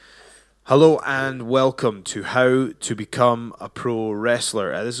Hello and welcome to How to Become a Pro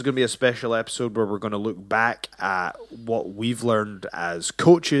Wrestler. This is going to be a special episode where we're going to look back at what we've learned as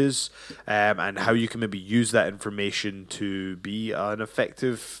coaches and how you can maybe use that information to be an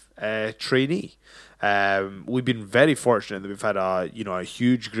effective trainee. We've been very fortunate that we've had a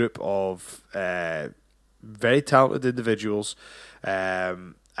huge group of very talented individuals,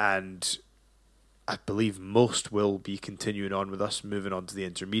 and I believe most will be continuing on with us, moving on to the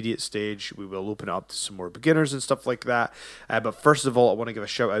intermediate stage. We will open it up to some more beginners and stuff like that. But first of all, I want to give a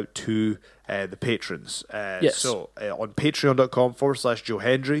shout out to the patrons. Yes. So on patreon.com/Joe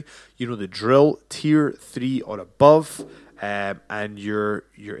Hendry, you know the drill, tier 3 or above. And you're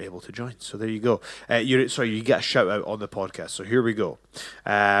able to join. So there you go. You get a shout out on the podcast. So here we go.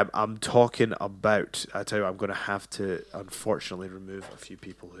 I'm talking about. I tell you, I'm going to have to unfortunately remove a few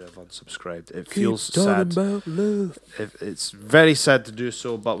people who have unsubscribed. It feels sad. About love. It's very sad to do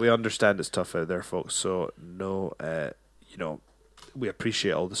so, but we understand it's tough out there, folks. So no, we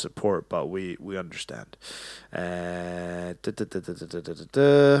appreciate all the support, but we understand. There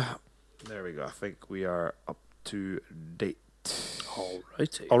we go. I think we are up to date.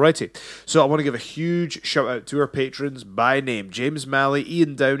 Alrighty. So I want to give a huge shout out to our patrons by name: James Malley,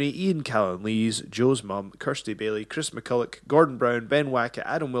 Ian Downey, Ian Callan Lees, Joe's mum, Kirsty Bailey, Chris McCulloch, Gordon Brown, Ben Wackett,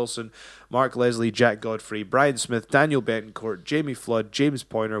 Adam Wilson, Mark Leslie, Jack Godfrey, Brian Smith, Daniel Betancourt, Jamie Flood, James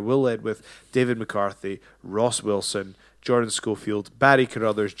Pointer, Will Edwith, David McCarthy, Ross Wilson, Jordan Schofield, Barry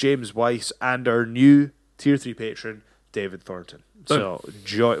Carruthers, James Weiss, and our new Tier 3 patron, David Thornton. So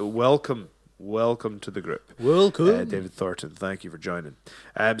welcome to the group. Welcome. David Thornton, thank you for joining.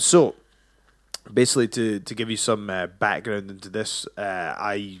 So, basically, to give you some background into this,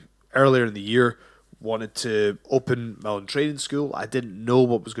 I, earlier in the year, wanted to open my own training school. I didn't know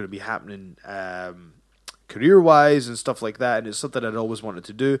what was going to be happening career-wise and stuff like that, and it's something I'd always wanted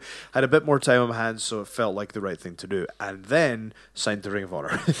to do. I had a bit more time on my hands, so it felt like the right thing to do. And then signed the Ring of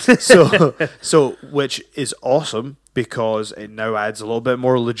Honor. so which is awesome, because it now adds a little bit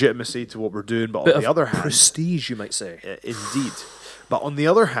more legitimacy to what we're doing. But on the other hand, prestige, you might say. Indeed. But on the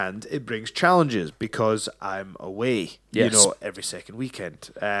other hand, it brings challenges because I'm away, Yes. every second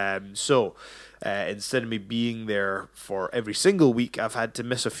weekend. So instead of me being there for every single week, I've had to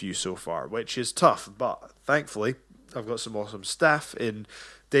miss a few so far, which is tough. But thankfully, I've got some awesome staff in.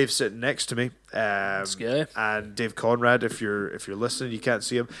 Dave sitting next to me, and Dave Conrad. If you're listening, you can't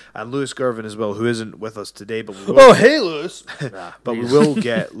see him, and Lewis Gervin as well, who isn't with us today. But we will, hey, Lewis! but we will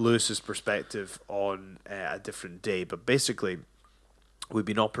get Lewis's perspective on a different day. But basically, we've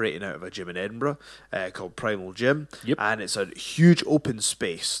been operating out of a gym in Edinburgh called Primal Gym, and it's a huge open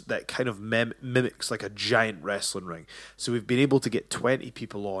space that kind of mimics like a giant wrestling ring. So we've been able to get 20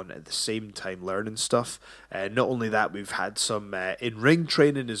 people on at the same time learning stuff. Not only that, we've had some in-ring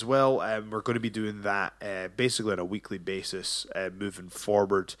training as well. We're going to be doing that basically on a weekly basis moving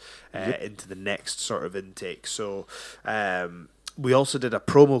forward into the next sort of intake. So we also did a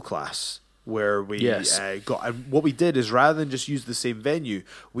promo class where we got, and what we did is, rather than just use the same venue,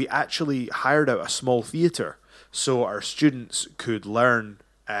 we actually hired out a small theatre so our students could learn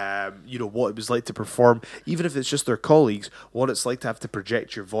what it was like to perform, even if it's just their colleagues, what it's like to have to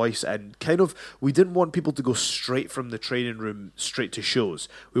project your voice. And we didn't want people to go straight from the training room straight to shows.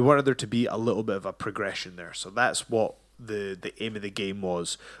 We wanted there to be a little bit of a progression there. So that's what the aim of the game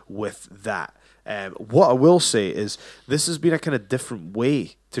was with that. What I will say is this has been a kind of different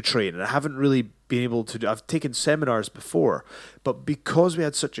way to train, and I haven't really been able to do. I've taken seminars before, but because we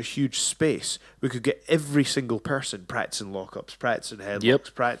had such a huge space, we could get every single person practicing lockups, practicing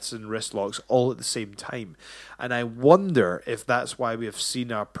headlocks, practicing wrist locks all at the same time. And I wonder if that's why we have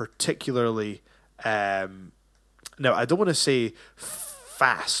seen a particularly now, I don't want to say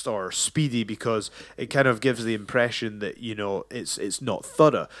fast or speedy, because it kind of gives the impression that it's not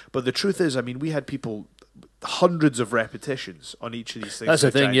thorough. But the truth is, I mean, we had people hundreds of repetitions on each of these things. That's the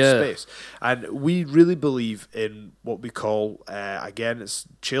thing, space. And we really believe in what we call, again, it's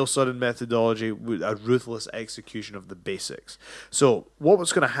Chael Sonnen methodology, a ruthless execution of the basics. So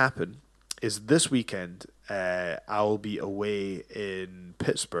what's going to happen is this weekend, I'll be away in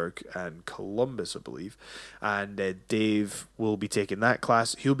Pittsburgh and Columbus, I believe, and Dave will be taking that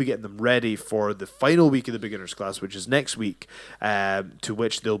class. He'll be getting them ready for the final week of the beginners class, which is next week, to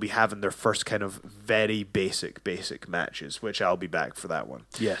which they'll be having their first kind of very basic matches, which I'll be back for that one.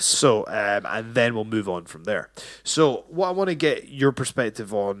 Yes. So, and then we'll move on from there. So what I want to get your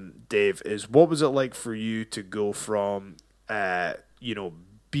perspective on, Dave, is what was it like for you to go from,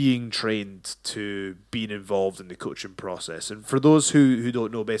 being trained to being involved in the coaching process? And for those who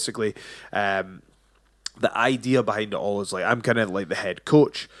don't know, basically, the idea behind it all is like I'm kind of like the head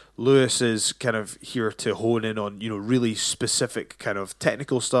coach. Lewis is kind of here to hone in on, you know, really specific kind of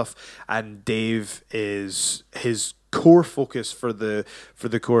technical stuff, and Dave is his core focus for the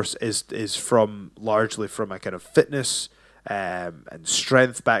course is from largely from a kind of fitness and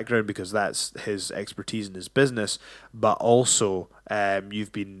strength background, because that's his expertise in his business. But also,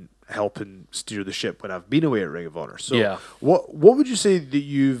 you've been helping steer the ship when I've been away at Ring of Honor. So, what would you say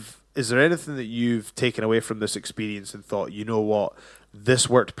that is there anything that you've taken away from this experience and thought, you know what, this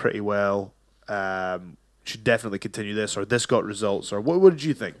worked pretty well, should definitely continue this, or this got results, or what did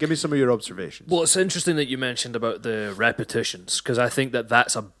you think? Give me some of your observations. Well, it's interesting that you mentioned about the repetitions, because I think that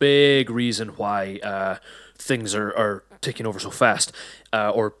that's a big reason why things are taking over so fast,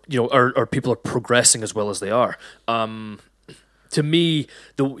 or people are progressing as well as they are. To me,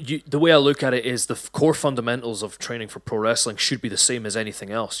 the way I look at it is the core fundamentals of training for pro wrestling should be the same as anything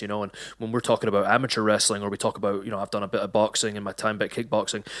else, you know. And when we're talking about amateur wrestling, or we talk about, you know, I've done a bit of boxing in my time, bit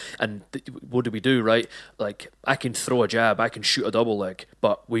kickboxing, and what do we do, right? Like, I can throw a jab, I can shoot a double leg,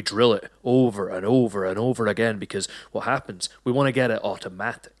 but we drill it over and over and over again, because what happens? We want to get it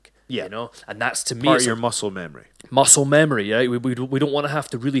automatic. Yeah. You know, and that's, to me, part of your muscle memory. Muscle memory, right? We don't want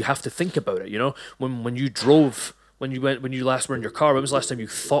to really have to think about it, you know. When you drove. When you last were in your car, when was the last time you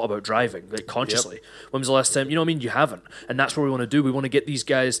thought about driving, like, consciously? Yep. When was the last time, you know what I mean? You haven't. And that's what we want to do. We want to get these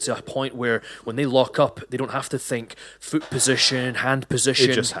guys to a point where when they lock up, they don't have to think foot position, hand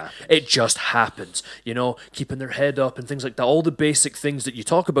position. It just happens. You know, keeping their head up and things like that. All the basic things that you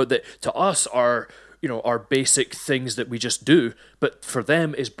talk about that to us are, you know, are basic things that we just do, but for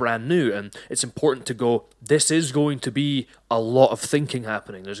them is brand new. And it's important to go, this is going to be a lot of thinking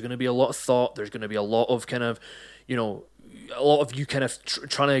happening. There's going to be a lot of thought. There's going to be a lot of kind of, you know, a lot of you kind of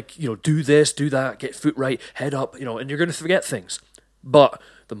trying to, you know, do this, do that, get foot right, head up, you know, and you're going to forget things. But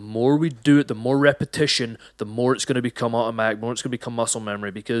the more we do it, the more repetition, the more it's going to become automatic, the more it's going to become muscle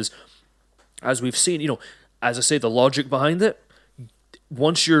memory. Because as we've seen, you know, as I say, the logic behind it,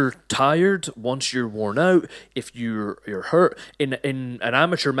 once you're tired, once you're worn out, if you're hurt in an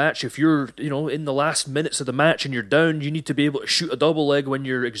amateur match, if you're, you know, in the last minutes of the match and you're down, you need to be able to shoot a double leg when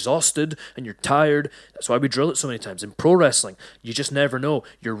you're exhausted and you're tired. That's why we drill it so many times. In pro wrestling, you just never know.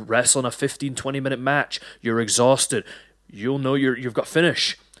 You're wrestling a 15-20 minute match, you're exhausted, you'll know you've got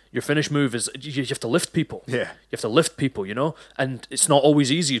finish. Your finish move is you have to lift people. Yeah, you have to lift people, you know, and it's not always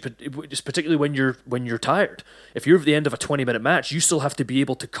easy. But it's particularly when you're tired. If you're at the end of a 20-minute match, you still have to be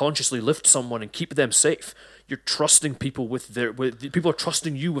able to consciously lift someone and keep them safe. You're trusting people people are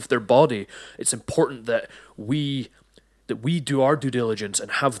trusting you with their body. It's important that we do our due diligence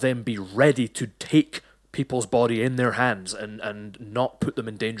and have them be ready to take people's body in their hands and not put them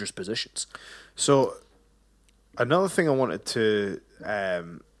in dangerous positions. So another thing I wanted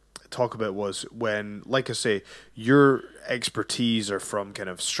to talk about was when, like I say, your expertise are from kind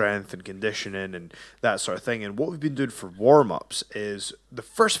of strength and conditioning and that sort of thing. And what we've been doing for warm-ups is the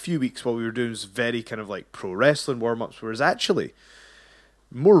first few weeks what we were doing was very kind of like pro wrestling warm-ups, whereas actually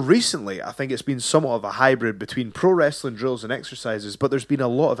more recently, I think it's been somewhat of a hybrid between pro wrestling drills and exercises, but there's been a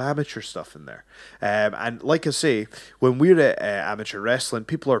lot of amateur stuff in there. And like I say, when we're at amateur wrestling,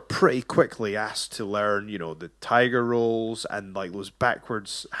 people are pretty quickly asked to learn, you know, the tiger rolls and like those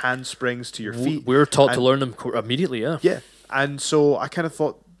backwards handsprings to your feet. We're taught to learn them immediately, yeah. Yeah. And so I kind of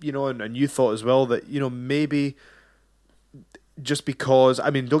thought, you know, and you thought as well that, you know, maybe just because, I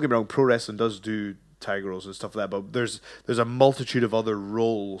mean, don't get me wrong, pro wrestling does do tiger rolls and stuff like that, but there's a multitude of other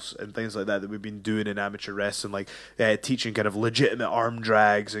roles and things like that we've been doing in amateur wrestling, like teaching kind of legitimate arm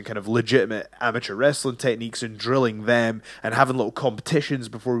drags and kind of legitimate amateur wrestling techniques and drilling them and having little competitions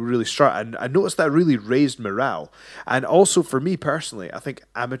before we really start. And I noticed that really raised morale. And also for me personally, I think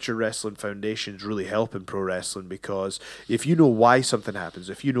amateur wrestling foundations really help in pro wrestling, because if you know why something happens,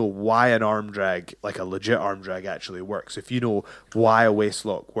 if you know why an arm drag, like a legit arm drag, actually works, if you know why a waist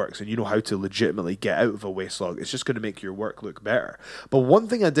lock works and you know how to legitimately get out of a waist lock, it's just going to make your work look better. But one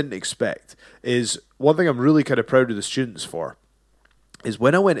thing I didn't expect is, one thing I'm really kind of proud of the students for, is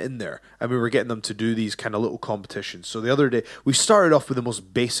when I went in there and we were getting them to do these kind of little competitions. So the other day, we started off with the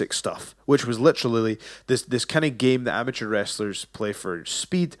most basic stuff, which was literally this kind of game that amateur wrestlers play for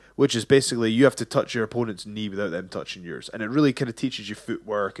speed, which is basically you have to touch your opponent's knee without them touching yours. And it really kind of teaches you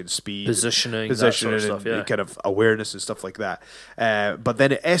footwork and speed. Positioning that sort of stuff, and kind of awareness and stuff like that. But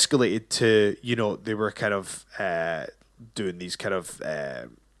then it escalated to, you know, they were kind of doing these kind of...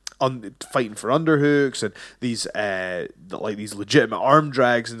 fighting for underhooks and these like these legitimate arm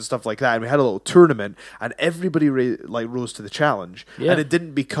drags and stuff like that, and we had a little tournament and everybody rose to the challenge. And it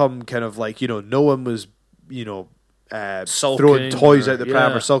didn't become kind of like, you know, no one was, you know, throwing toys out the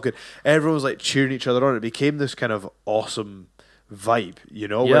pram yeah. or sulking. Everyone was like cheering each other on. It became this kind of awesome vibe, you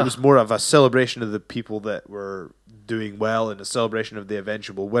know, where Yeah. it was more of a celebration of the people that were doing well and a celebration of the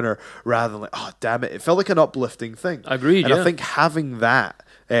eventual winner, rather than like, oh damn it, it felt like an uplifting thing. Agreed. And Yeah. I think having that,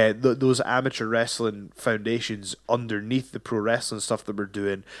 those amateur wrestling foundations underneath the pro wrestling stuff that we're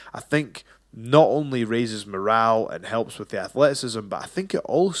doing, I think not only raises morale and helps with the athleticism, but I think it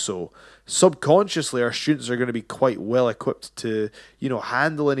also subconsciously our students are going to be quite well equipped to, you know,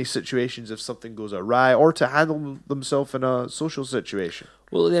 handle any situations if something goes awry, or to handle themselves in a social situation.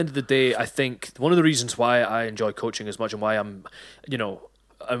 Well, at the end of the day, I think one of the reasons why I enjoy coaching as much and why I'm, you know,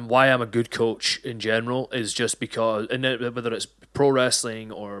 and why I'm a good coach in general is just because, and whether it's pro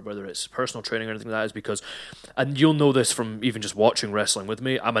wrestling or whether it's personal training or anything like that, is because, and you'll know this from even just watching wrestling with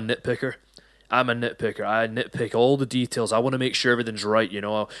me, I'm a nitpicker. I nitpick all the details. I want to make sure everything's right, you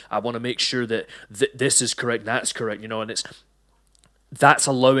know. I want to make sure that this is correct, that's correct, you know, and that's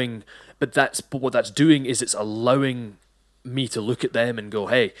allowing, but what that's doing is it's allowing me to look at them and go,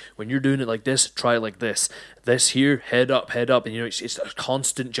 hey, when you're doing it like this, try it like this. This here, head up, and you know, it's a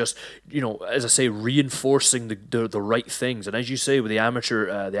constant, just, you know, as I say, reinforcing the right things. And as you say with the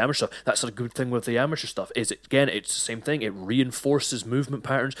amateur stuff, that's a good thing with the amateur stuff. It's the same thing. It reinforces movement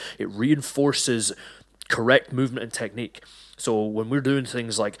patterns. It reinforces correct movement and technique. So when we're doing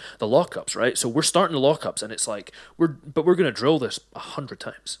things like the lockups, right? So we're starting the lockups, and it's like we're going to drill this 100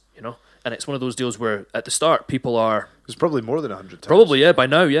 times, you know. And it's one of those deals where at the start people are. It's probably more than 100 times. Probably, yeah, by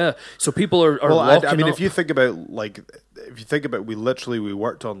now, yeah. So people are well, locking I mean, up. if you think about we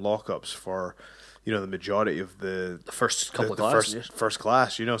worked on lockups for, you know, the majority of the first couple of classes, first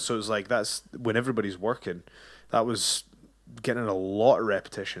class, you know. So it was like, that's when everybody's working. That was getting a lot of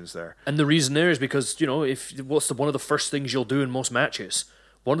repetitions there. And the reason there is because, you know, one of the first things you'll do in most matches?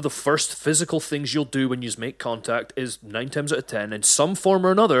 One of the first physical things you'll do when you make contact is 9 times out of 10, in some form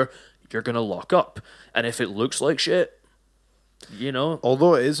or another, you're going to lock up. And if it looks like shit, you know.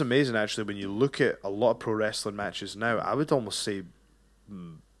 Although it is amazing, actually, when you look at a lot of pro wrestling matches now, I would almost say,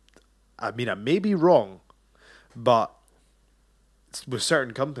 I mean, I may be wrong, but with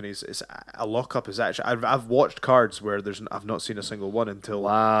certain companies, it's a lockup is actually. I've watched cards where I've not seen a single one until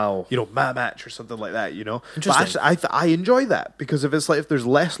you know, my match or something like that. You know, but actually, I enjoy that, because if there's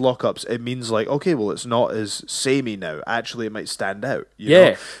less lockups, it means like, okay, well, it's not as samey now. Actually, it might stand out. You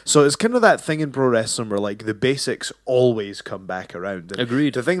know? So it's kind of that thing in pro wrestling where like the basics always come back around. And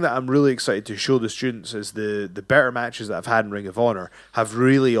agreed. The thing that I'm really excited to show the students is the better matches that I've had in Ring of Honor have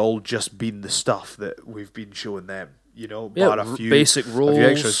really all just been the stuff that we've been showing them. You know, but a few basic rules, a few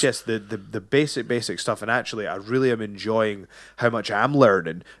extras. Yes, the basic stuff. And actually, I really am enjoying how much I'm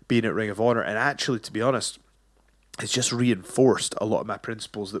learning being at Ring of Honor. And actually, to be honest, it's just reinforced a lot of my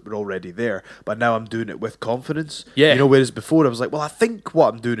principles that were already there. But now I'm doing it with confidence. Yeah. You know, whereas before I was like, well, I think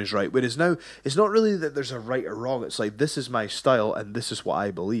what I'm doing is right. Whereas now, it's not really that there's a right or wrong. It's like, this is my style and this is what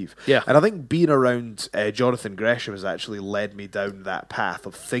I believe. Yeah. And I think being around Jonathan Gresham has actually led me down that path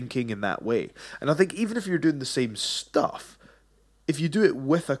of thinking in that way. And I think even if you're doing the same stuff, if you do it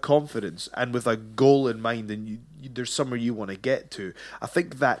with a confidence and with a goal in mind, and there's somewhere you want to get to, I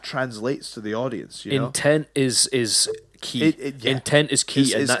think that translates to the audience. You know? Intent is key. Intent is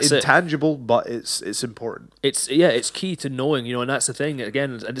key, and that's intangible, but it's important. It's key to knowing, you know, and that's the thing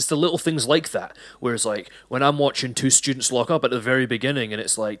again, and it's the little things like that. Whereas like when I'm watching two students lock up at the very beginning, and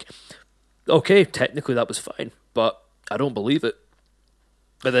it's like, okay, technically that was fine, but I don't believe it.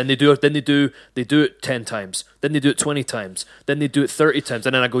 But then they do it 10 times, then they do it 20 times, then they do it 30 times,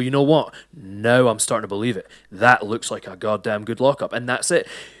 and then I go, you know what? Now I'm starting to believe it. That looks like a goddamn good lockup, and that's it.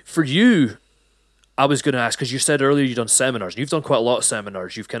 For you, I was going to ask, because you said earlier you've done seminars. You've done quite a lot of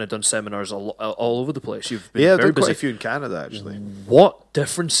seminars. You've kind of done seminars all over the place. You've been I've very done quite busy. a few in Canada, actually. What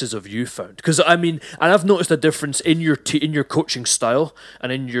differences have you found? Because I mean, and I've noticed a difference in your in your coaching style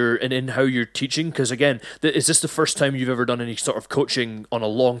and in how you're teaching. Because again, is this the first time you've ever done any sort of coaching on a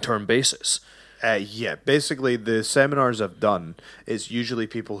long-term basis? Yeah, basically the seminars I've done is usually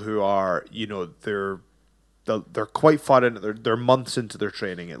people who are, you know, they're quite far in. They're months into their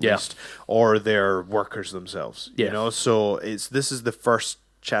training at least, or they're workers themselves. You know, so this is the first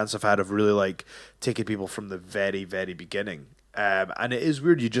chance I've had of really like taking people from the very, very beginning. And it is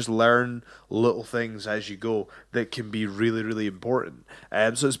weird. You just learn little things as you go that can be really, really important.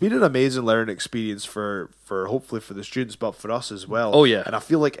 So it's been an amazing learning experience for hopefully for the students, but for us as well. Oh yeah. And I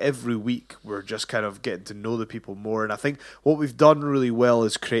feel like every week we're just kind of getting to know the people more. And I think what we've done really well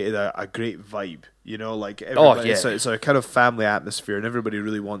is created a great vibe. You know, like everybody, it's a kind of family atmosphere, and everybody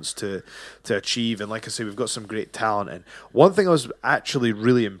really wants to achieve. And like I say, we've got some great talent. And one thing I was actually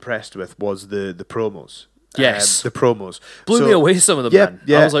really impressed with was the promos. Yes. the promos. Blew me away, some of them, man.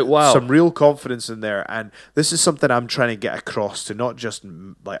 I was like, wow. Some real confidence in there. And this is something I'm trying to get across to not just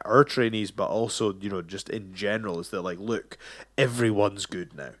like our trainees, but also, just in general, is that like, look, everyone's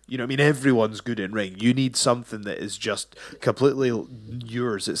good now. You know what I mean? Everyone's good in ring. You need something that is just completely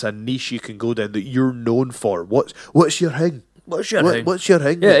yours. It's a niche you can go down that you're known for. What's your thing? What's your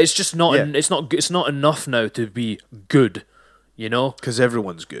thing? Yeah, it's just not. It's not enough now to be good. Because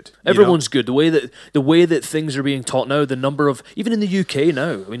everyone's good. Everyone's good. The way that things are being taught now, the number of, even in the UK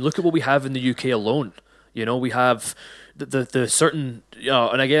now. I mean, look at what we have in the UK alone. We have the certain,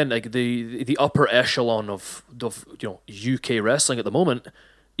 and again, like the upper echelon of UK wrestling at the moment.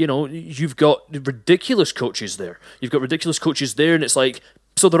 You've got ridiculous coaches there. And it's like,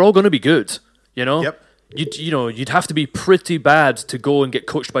 so they're all going to be good. Yep. You'd have to be pretty bad to go and get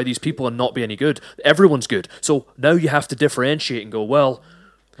coached by these people and not be any good. Everyone's good. So now you have to differentiate and go, well,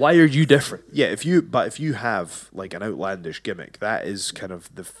 why are you different? Yeah, if you have like an outlandish gimmick, that is kind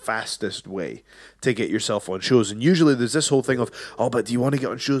of the fastest way to get yourself on shows. And usually there's this whole thing of, but do you want to get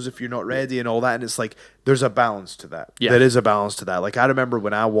on shows if you're not ready and all that? And it's like, there's a balance to that. Yeah. There is a balance to that. Like, I remember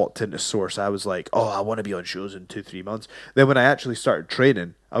when I walked into Source, I was like, I want to be on shows in 2-3 months. Then when I actually started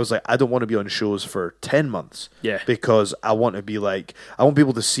training, I was like, I don't want to be on shows for 10 months. Yeah. Because I want to be like, I want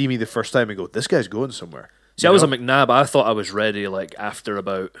people to see me the first time and go, this guy's going somewhere. See, I was a McNabb. I thought I was ready, like, after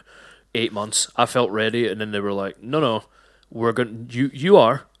about 8 months. I felt ready, and then they were like, no, we're going to, you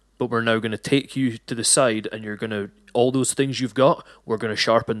are, but we're now going to take you to the side, and you're going to, all those things you've got, we're going to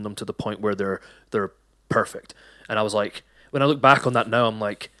sharpen them to the point where they're perfect. And I was like, when I look back on that now, I'm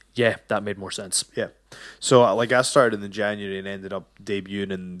like, yeah, that made more sense. Yeah. So, like, I started in the January and ended up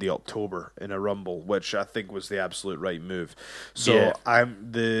debuting in the October in a Rumble, which I think was the absolute right move. So,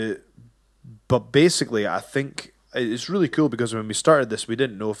 yeah. But basically, I think it's really cool because when we started this, we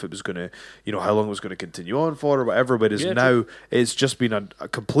didn't know if it was going to, how long it was going to continue on for or whatever. But now it's just been a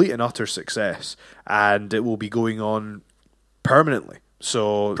complete and utter success, and it will be going on permanently.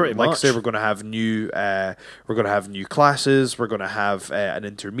 So, pretty like much. I say, we're going to have new classes. We're going to have an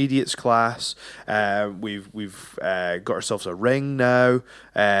intermediates class. We've got ourselves a ring now.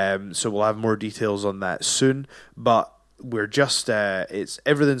 So we'll have more details on that soon. But we're just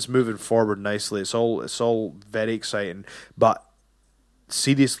everything's moving forward nicely. It's all very exciting. But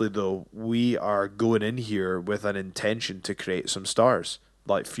seriously though, we are going in here with an intention to create some stars,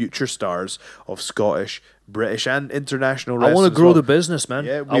 like future stars of Scottish, British, and international wrestling. I want to grow the business, man.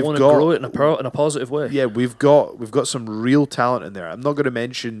 Yeah, I want to grow it in a positive way. Yeah, we've got some real talent in there. I'm not going to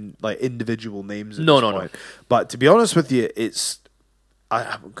mention like individual names at this point. But to be honest with you,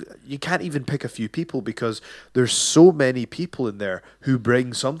 you can't even pick a few people because there's so many people in there who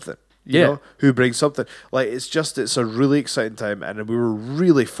bring something. Who brings something. Like, it's a really exciting time, and we were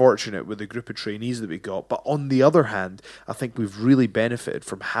really fortunate with the group of trainees that we got. But on the other hand, I think we've really benefited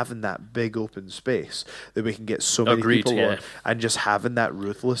from having that big open space that we can get so many people on, and just having that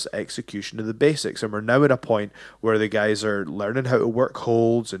ruthless execution of the basics. And we're now at a point where the guys are learning how to work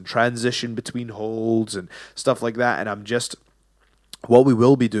holds and transition between holds and stuff like that. And what we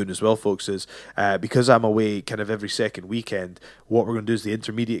will be doing as well, folks, is because I'm away kind of every second weekend, what we're going to do is the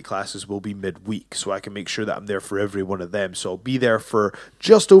intermediate classes will be midweek, so I can make sure that I'm there for every one of them. So I'll be there for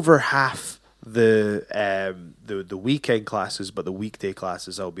just over half the weekend classes, but the weekday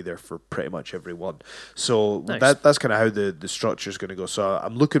classes I'll be there for pretty much every one. So nice. That's kind of how the structure is going to go. So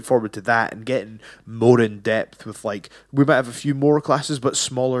I'm looking forward to that and getting more in depth with, like, we might have a few more classes, but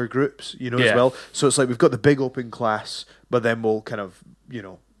smaller groups, as well. So it's like we've got the big open class, but then we'll kind of,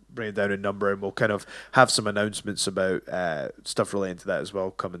 bring it down in number, and we'll kind of have some announcements about stuff relating to that as well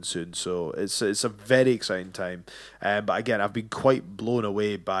coming soon. So it's a very exciting time. But again, I've been quite blown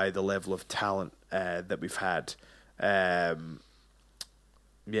away by the level of talent that we've had. Is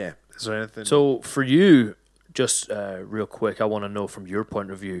there anything? So for you, just real quick, I want to know from your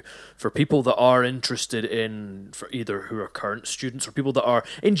point of view, for people that are interested in, for either who are current students or people that are,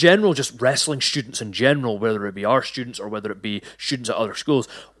 in general, just wrestling students in general, whether it be our students or whether it be students at other schools,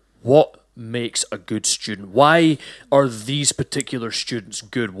 what makes a good student? Why are these particular students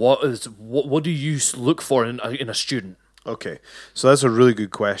good? What do you look for in a student? Okay, so that's a really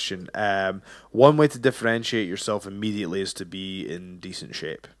good question. One way to differentiate yourself immediately is to be in decent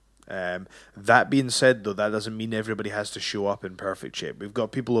shape. That being said, though, that doesn't mean everybody has to show up in perfect shape. We've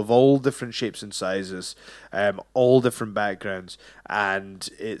got people of all different shapes and sizes, all different backgrounds, and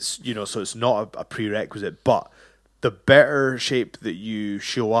it's so it's not a prerequisite, but the better shape that you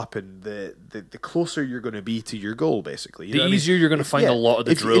show up in, the closer you're going to be to your goal, basically. You know The what I mean? easier you're going to find a lot of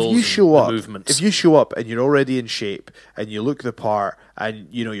the If drills you show and up, the movements. If you show up and you're already in shape and you look the part and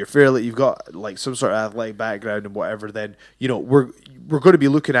you've got like some sort of athletic background and whatever, then we're going to be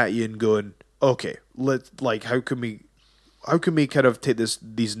looking at you and going, okay, how can we kind of take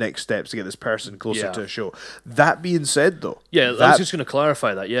these next steps to get this person closer to a show? That being said, though, I was just going to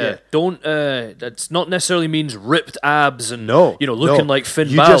clarify that. Yeah. Don't. That's not necessarily means ripped abs and looking like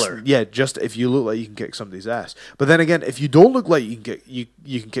Finn Balor. Just if you look like you can kick somebody's ass. But then again, if you don't look like you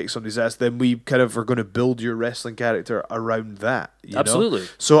can kick somebody's ass, then we kind of are going to build your wrestling character around that. Absolutely.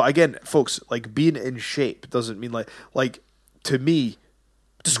 So again, folks, like being in shape doesn't mean like to me.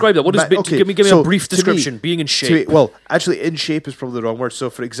 Describe that. What is give me a brief description. Being in shape. Well, actually, in shape is probably the wrong word. So,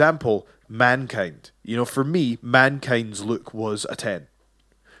 for example, Mankind. For me, Mankind's look was a 10.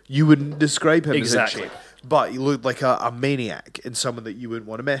 You wouldn't describe him as in shape, but he looked like a maniac and someone that you wouldn't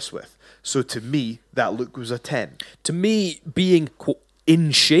want to mess with. So, to me, that look was a 10. To me, being quote,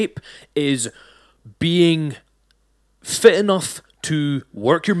 in shape is being fit enough to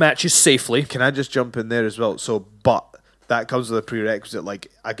work your matches safely. Can I just jump in there as well? So, but that comes with a prerequisite. Like,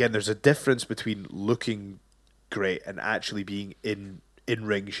 again, there's a difference between looking great and actually being in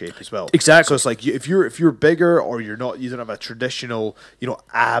ring shape as well. Exactly. So it's like if you're bigger or you don't have a traditional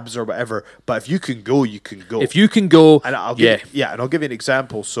abs or whatever, but if you can go, you can go. If you can go, and I'll give you an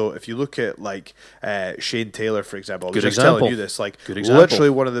example. So if you look at like Shane Taylor, for example, I was just telling you this, like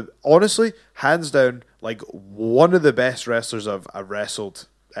literally honestly, hands down, like one of the best wrestlers I've wrestled,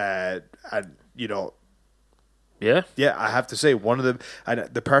 and Yeah, I have to say one of them, and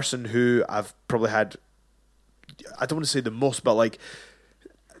the person who I've probably had, I don't want to say the most, but like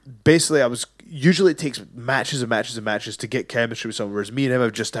basically usually it takes matches and matches and matches to get chemistry with someone, whereas me and him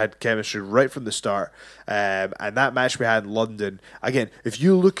have just had chemistry right from the start. And that match we had in London, again, if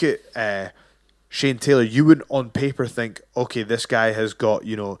you look at Shane Taylor, you wouldn't on paper think, okay, this guy has got,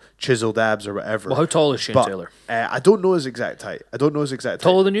 chiseled abs or whatever. Well, how tall is Shane Taylor? I don't know his exact height.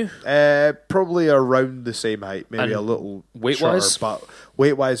 Taller than you? Probably around the same height, maybe and a little weight-wise? But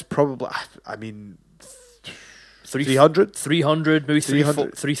weight-wise, probably, 300? 300, maybe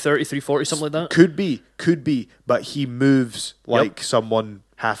 300, 330, 340, something like that? Could be, but he moves like someone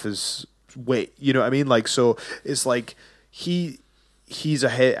half his weight. You know what I mean? Like, so it's like he's a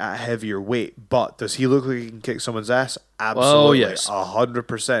heavier weight, but does he look like he can kick someone's ass? Absolutely.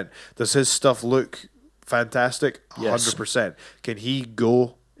 100%. Does his stuff look fantastic? 100%. Can he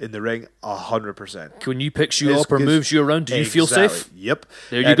go in the ring? 100%. When he picks you up or moves you around, do you feel safe? Yep.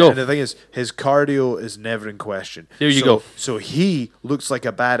 There you go. And the thing is, his cardio is never in question. There you go. So he looks like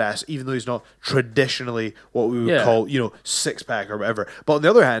a badass, even though he's not traditionally what we would call, six-pack or whatever. But on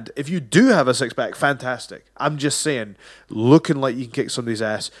the other hand, if you do have a six-pack, fantastic. I'm just saying, looking like you can kick somebody's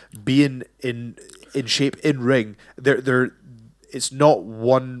ass, being in shape, in ring, it's not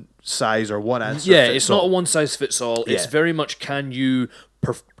one size or one answer. Yeah, it's not a one size fits all. It's very much can you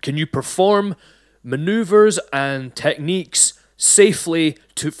perform maneuvers and techniques safely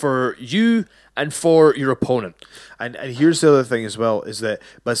for you and for your opponent. And here's the other thing as well, is that,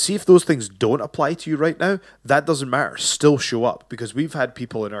 but see if those things don't apply to you right now, that doesn't matter. Still show up, because we've had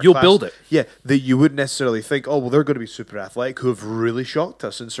people in our You'll class, build it. Yeah, that you wouldn't necessarily think, oh, well, they're going to be super athletic, who have really shocked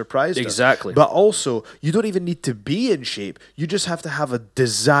us and surprised us. Exactly. But also, you don't even need to be in shape. You just have to have a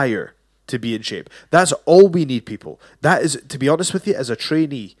desire to be in shape. That's all we need, people. That is, to be honest with you, as a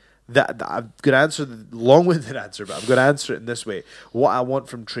trainee, that I'm going to answer the long-winded answer, but I'm going to answer it in this way. What I want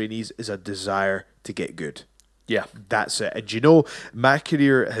from trainees is a desire to get good. Yeah. That's it. And my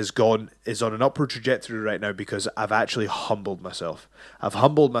career is on an upward trajectory right now because I've actually humbled myself. I've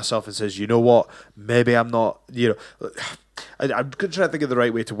humbled myself and says, you know what, maybe I'm not, I'm trying to think of the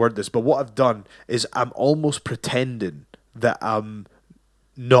right way to word this, but what I've done is I'm almost pretending that I'm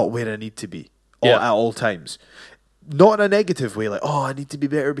not where I need to be at all times. Not in a negative way, like, oh, I need to be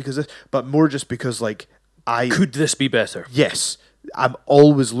better because of this, but more just because, like, could this be better? Yes. I'm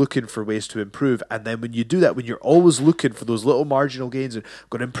always looking for ways to improve. And then when you do that, when you're always looking for those little marginal gains and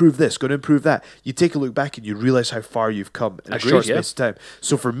going to improve this, going to improve that, you take a look back and you realize how far you've come in a short space of time.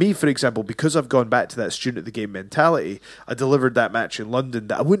 So for me, for example, because I've gone back to that student of the game mentality, I delivered that match in London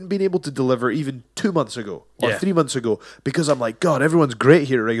that I wouldn't have been able to deliver even 2 months ago or 3 months ago, because I'm like, God, everyone's great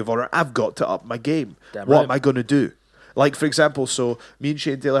here at Ring of Honor. I've got to up my game. What am I going to do? Like, for example, so me and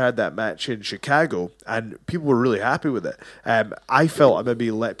Shane Taylor had that match in Chicago, and people were really happy with it. I felt I maybe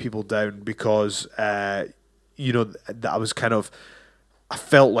let people down because, that I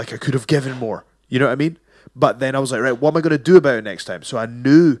felt like I could have given more. You know what I mean? But then I was like, right, what am I going to do about it next time? So I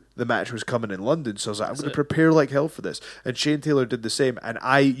knew the match was coming in London. So I was like, I'm going to prepare like hell for this. And Shane Taylor did the same. And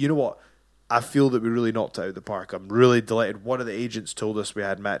you know what? I feel that we really knocked it out of the park. I'm really delighted. One of the agents told us we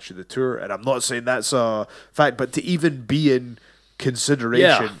had match of the tour. And I'm not saying that's a fact, but to even be in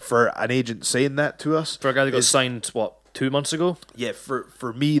consideration for an agent saying that to us. For a guy that got signed, 2 months ago? Yeah,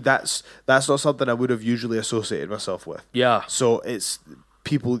 for me, that's not something I would have usually associated myself with. Yeah. So it's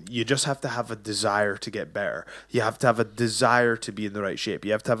people, you just have to have a desire to get better. You have to have a desire to be in the right shape.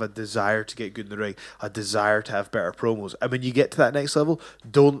 You have to have a desire to get good in the ring, a desire to have better promos. And when you get to that next level,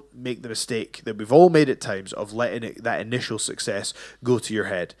 don't make the mistake that we've all made at times of letting that initial success go to your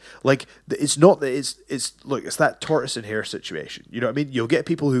head. Like, it's not that it's that tortoise and hare situation. You know what I mean? You'll get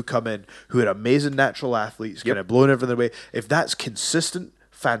people who come in who are amazing natural athletes, kind of blowing everything away. If that's consistent,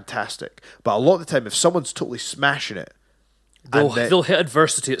 fantastic. But a lot of the time, if someone's totally smashing it, they'll hit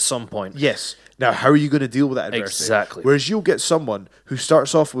adversity at some point. Yes. Now, how are you going to deal with that adversity? Exactly. Whereas you'll get someone who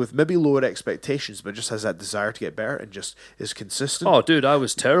starts off with maybe lower expectations, but just has that desire to get better and just is consistent. Oh, dude, I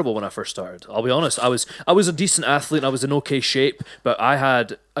was terrible when I first started. I'll be honest. I was a decent athlete and I was in okay shape, but I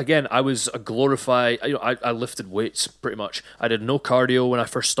was a glorified. I lifted weights pretty much. I did no cardio when I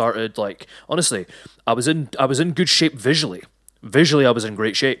first started. Like, honestly, I was in good shape visually. Visually, I was in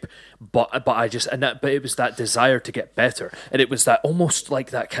great shape, but it was that desire to get better, and it was that almost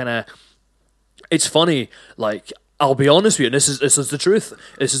like that kind of. It's funny, like, I'll be honest with you, and this is the truth.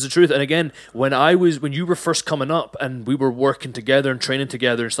 This is the truth. And again, when you were first coming up, and we were working together and training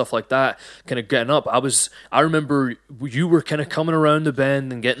together and stuff like that, kind of getting up, I remember you were kind of coming around the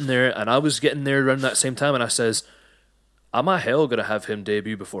bend and getting there, and I was getting there around that same time, and I says, "Am I hell gonna have him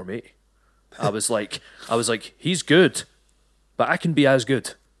debut before me?" I was like, he's good. But I can be as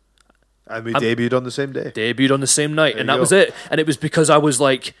good. And we debuted on the same day. Debuted on the same night. And that was it. And it was because I was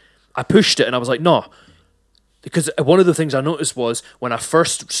like, I pushed it and I was like, no. Because one of the things I noticed was when I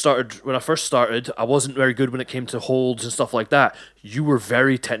first started, I wasn't very good when it came to holds and stuff like that. You were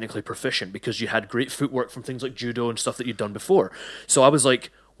very technically proficient because you had great footwork from things like judo and stuff that you'd done before. So I was like,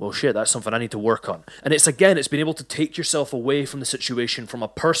 well, shit, that's something I need to work on. And it's being able to take yourself away from the situation from a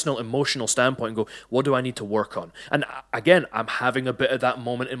personal, emotional standpoint and go, what do I need to work on? And again, I'm having a bit of that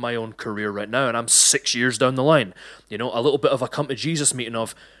moment in my own career right now, and I'm 6 years down the line. You know, a little bit of a come to Jesus meeting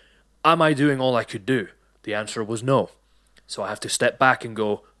of, am I doing all I could do? The answer was no. So I have to step back and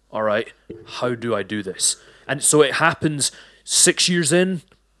go, all right, how do I do this? And so it happens 6 years in,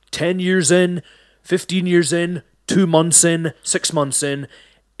 10 years in, 15 years in, 2 months in, 6 months in.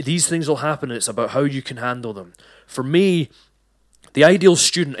 These things will happen, and it's about how you can handle them. For me, the ideal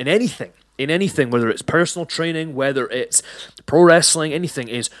student in anything, whether it's personal training, whether it's pro wrestling, anything,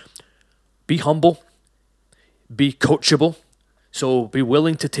 is be humble, be coachable. So be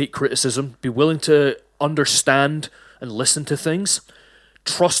willing to take criticism, be willing to understand and listen to things.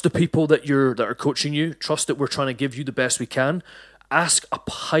 Trust the people that are coaching you. Trust that we're trying to give you the best we can. Ask a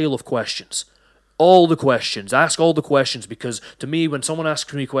pile of questions. All the questions. Ask all the questions, because to me, when someone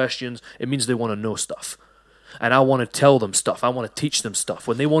asks me questions, it means they want to know stuff. And I want to tell them stuff. I want to teach them stuff.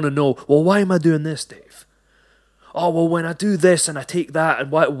 When they want to know, well, why am I doing this, Dave? Oh, well, when I do this and I take that, and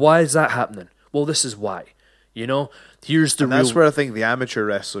why is that happening? Well, this is why. You know, that's where I think the amateur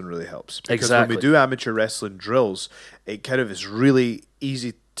wrestling really helps. Because when we do amateur wrestling drills, it kind of is really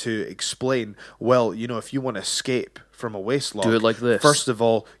easy to explain. Well, you know, if you want to escape from a waist lock, do it like this. First of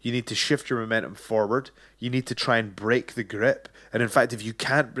all, you need to shift your momentum forward. You need to try and break the grip. And in fact, if you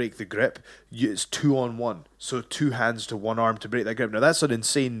can't break the grip, it's 2-on-1. So 2 hands to 1 arm to break that grip. Now, that's an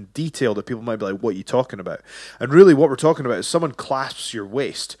insane detail that people might be like, what are you talking about? And really what we're talking about is someone clasps your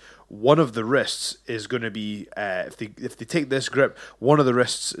waist. One of the wrists is going to be, if they take this grip, one of the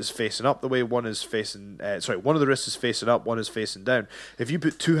wrists is facing up the way, one of the wrists is facing up, one is facing down. If you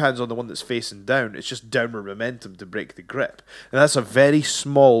put 2 hands on the one that's facing down, it's just downward momentum to break the grip. And that's a very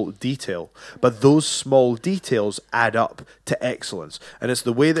small detail, but those small details add up to excellence. And it's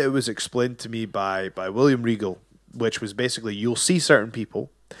the way that it was explained to me by William Regal, which was basically, you'll see certain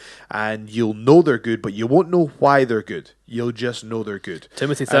people, and you'll know they're good, but you won't know why they're good. You'll just know they're good.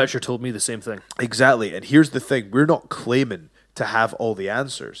 Timothy Thatcher told me the same thing. Exactly. And here's the thing. We're not claiming to have all the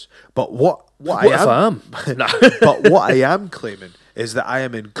answers. But what if I am? But what I am claiming is that I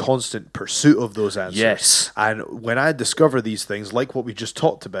am in constant pursuit of those answers. Yes. And when I discover these things, like what we just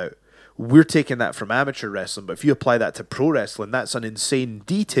talked about, we're taking that from amateur wrestling. But if you apply that to pro wrestling, that's an insane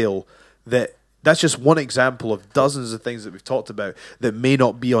detail that's just one example of dozens of things that we've talked about that may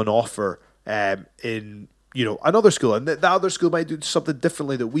not be on offer in another school, and the other school might do something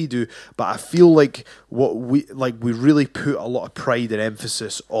differently that we do, but I feel like we really put a lot of pride and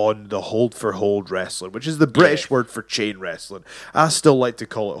emphasis on the hold for hold wrestling, which is the British word for chain wrestling. I still like to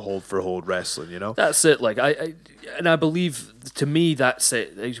call it hold for hold wrestling, That's it. Like I believe, to me, that's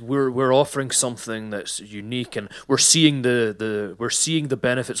it. We're offering something that's unique, and we're seeing the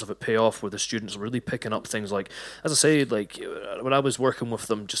benefits of it pay off, where the students are really picking up things like, as I say, like when I was working with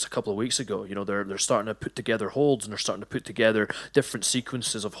them just a couple of weeks ago, they're starting to put together holds, and they're starting to put together different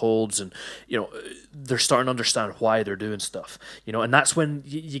sequences of holds, and they're starting to understand why they're doing stuff, and that's when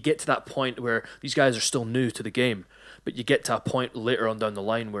you get to that point where these guys are still new to the game. But you get to a point later on down the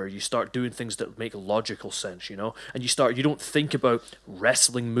line where you start doing things that make logical sense, and you don't think about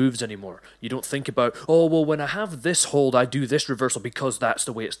wrestling moves anymore. You don't think about, oh, well, when I have this hold, I do this reversal because that's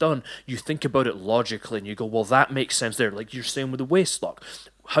the way it's done. You think about it logically, and you go, well, that makes sense there. Like you're saying with the waist lock.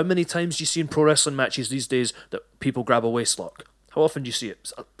 How many times do you see in pro wrestling matches these days that people grab a waist lock? How often do you see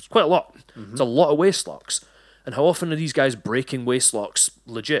it? It's quite a lot. Mm-hmm. It's a lot of waist locks. And how often are these guys breaking waist locks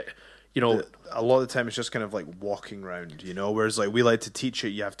legit? A lot of the time it's just kind of like walking around, whereas like we like to teach it,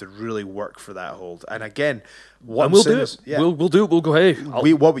 you have to really work for that hold. And again, we'll do it. We'll do it. We'll go, hey, I'll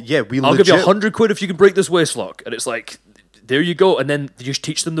give you £100 if you can break this waist lock. And it's like, there you go. And then you just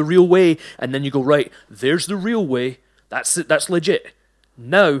teach them the real way. And then you go, right, there's the real way. That's it. That's legit.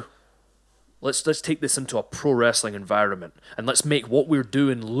 Now, let's take this into a pro wrestling environment, and let's make what we're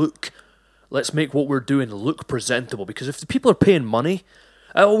doing look presentable. Because if the people are paying money,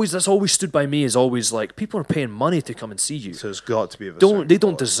 that's always stood by me as always like, people are paying money to come and see you. So it's got to be of a They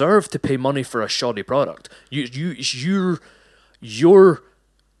don't deserve to pay money for a shoddy product. It's your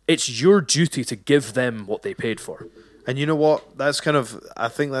duty to give them what they paid for. And you know what? I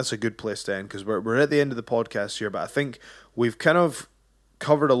think that's a good place to end, because we're at the end of the podcast here, but I think we've kind of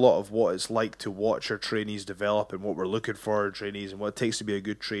covered a lot of what it's like to watch our trainees develop and what we're looking for in trainees and what it takes to be a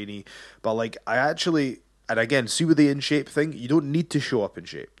good trainee. But like, and again, see with the in shape thing, you don't need to show up in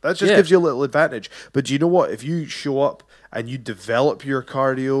shape. That just gives you a little advantage. But do you know what? If you show up and you develop your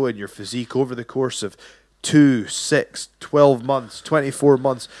cardio and your physique over the course of 2, 6, 12 months, 24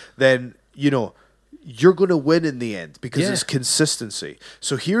 months, then, you're going to win in the end, because it's consistency.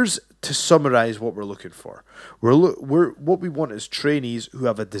 So here's to summarize what we're looking for. What we want is trainees who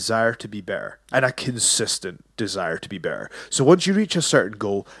have a desire to be better, and a consistent desire to be better. So once you reach a certain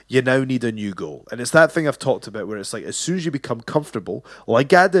goal, you now need a new goal. And it's that thing I've talked about, where it's like, as soon as you become comfortable,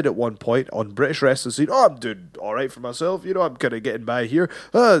 like I did at one point on British Wrestling Scene, I'm doing all right for myself, I'm kind of getting by here,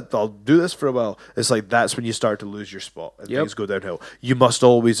 I'll do this for a while. It's like, that's when you start to lose your spot and things go downhill. You must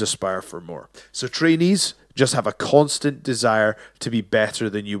always aspire for more. So trainees, just have a constant desire to be better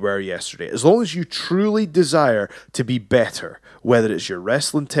than you were yesterday. As long as you truly desire to be better, whether it's your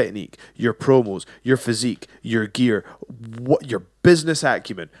wrestling technique, your promos, your physique, your gear, your business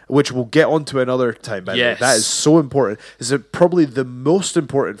acumen, which we'll get onto another time, by the way. That is so important. It's probably the most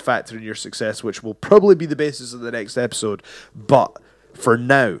important factor in your success, which will probably be the basis of the next episode. But for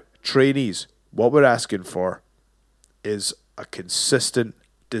now, trainees, what we're asking for is a consistent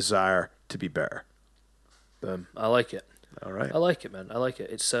desire to be better. Boom. I like it. All right. I like it, man. I like it.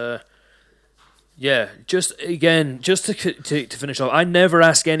 It's just to finish off, I never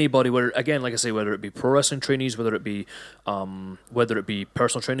ask anybody, whether it be pro wrestling trainees, whether it be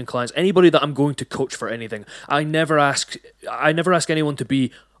personal training clients, anybody that I'm going to coach for anything, I never ask anyone to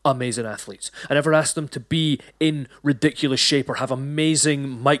be amazing athletes. I never ask them to be in ridiculous shape or have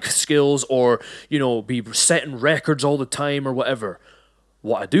amazing mic skills or, be setting records all the time or whatever.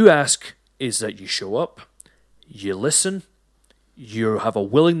 What I do ask is that you show up, you listen, you have a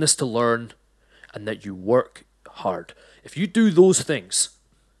willingness to learn, and that you work hard. If you do those things,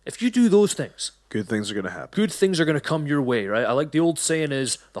 good things are going to happen. Good things are going to come your way, right? I like the old saying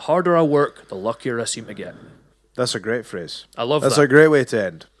is, the harder I work, the luckier I seem to get. That's a great phrase. I love that. That's a great way to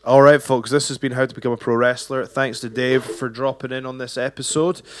end. All right, folks, this has been How to Become a Pro Wrestler. Thanks to Dave for dropping in on this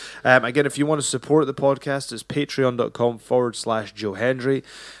episode. Again, if you want to support the podcast, it's patreon.com/Joe Hendry.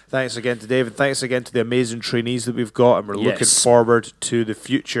 Thanks again to Dave, and thanks again to the amazing trainees that we've got, and we're looking forward to the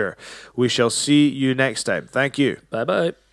future. We shall see you next time. Thank you. Bye-bye.